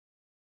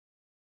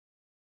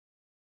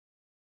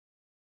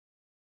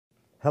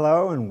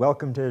Hello and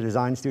welcome to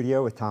Design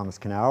Studio with Thomas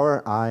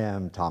Knauer. I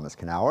am Thomas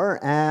Knauer,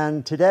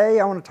 and today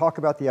I want to talk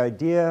about the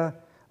idea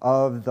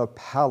of the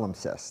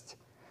palimpsest.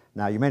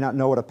 Now, you may not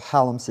know what a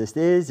palimpsest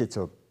is. It's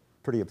a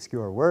pretty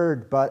obscure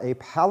word, but a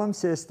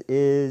palimpsest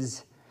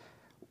is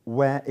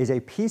a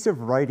piece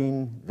of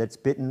writing that's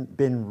been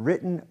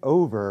written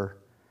over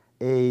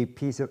a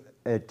piece of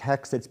a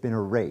text that's been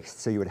erased.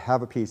 So you would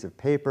have a piece of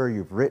paper,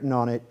 you've written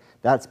on it,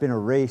 that's been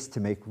erased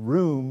to make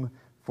room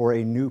for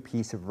a new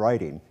piece of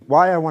writing.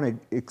 Why I want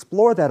to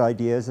explore that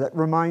idea is that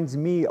reminds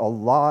me a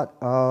lot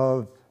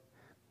of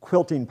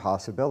quilting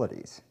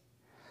possibilities.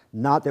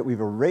 Not that we've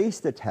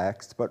erased the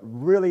text, but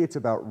really it's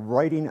about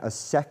writing a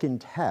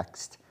second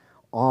text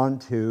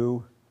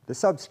onto the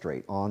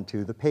substrate,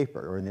 onto the paper,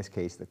 or in this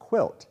case, the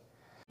quilt.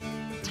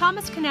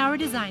 Thomas Knauer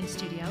Design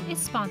Studio is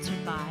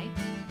sponsored by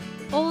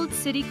Old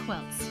City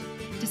Quilts.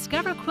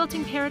 Discover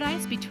quilting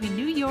paradise between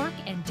New York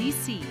and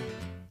DC.